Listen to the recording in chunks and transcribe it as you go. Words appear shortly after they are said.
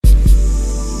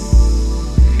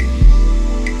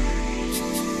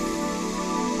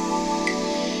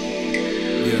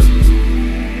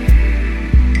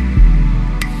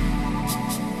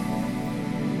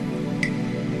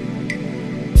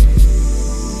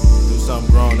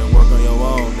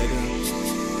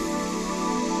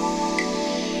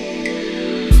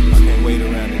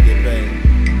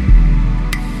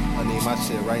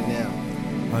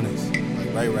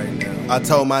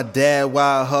told my dad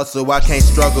why I hustle, I can't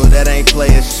struggle, that ain't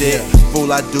player shit.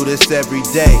 Fool, I do this every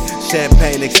day.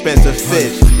 Champagne, expensive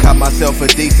fish. Cop myself a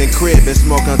decent crib and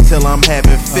smoke until I'm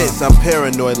having fits. I'm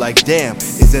paranoid like damn,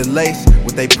 is it lace?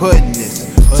 What they put in this?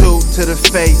 2 to the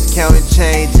face, counting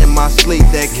change in my sleep.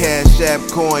 That cash app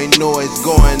coin noise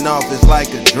going off is like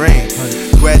a dream.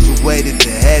 Graduated to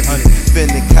heavy,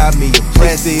 finna cop me a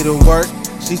press. See the work,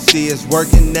 she see it's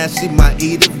working, that she might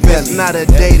eat a belly. It's not a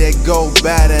day that go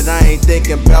by that I ain't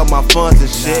thinking about my funds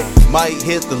and shit. Might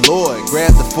hit the Lord,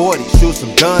 grab the 40, shoot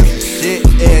some guns and shit.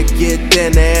 Air get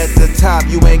thinner at the top,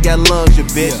 you ain't got lungs, you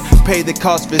bitch. Pay the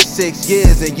cost for 6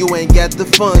 years and you ain't got the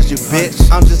funds, you bitch.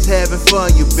 I'm just having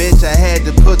fun, you bitch, I had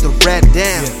to put the rap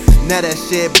down. Now that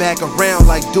shit back around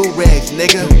like do-rags,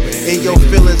 nigga. And your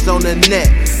feelings on the net,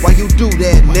 why you do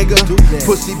that, nigga?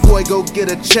 Pussy boy, go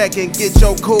get a check and get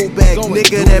your cool back,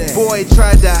 nigga. That boy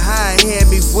tried to high-hand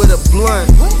me with a blunt,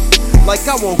 like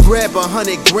I won't grab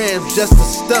 100 grams just to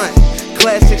stunt.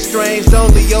 Classic strains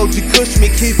only, OG Kush me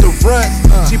keep the runs.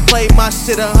 She played my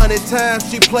shit 100 times,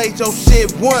 she played your shit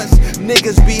once.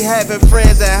 Niggas be having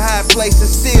friends at high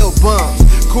places, still bums.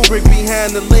 Kubrick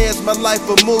behind the lens, my life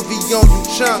a movie on you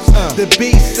chunks. The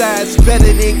B-sides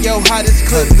better than your hottest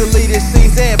clips. Deleted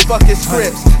scenes and fucking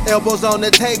scripts. Elbows on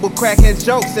the table, cracking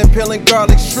jokes and peeling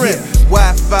garlic shrimp.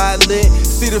 Wi-Fi lit,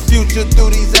 see the future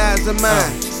through these eyes of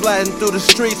mine. Sliding through the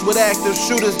streets with active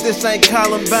shooters, this ain't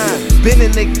Columbine. Been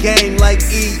in the game like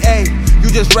EA, you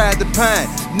just ride the pine.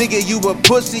 Nigga, you a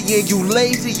pussy and you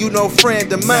lazy, you no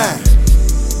friend of mine.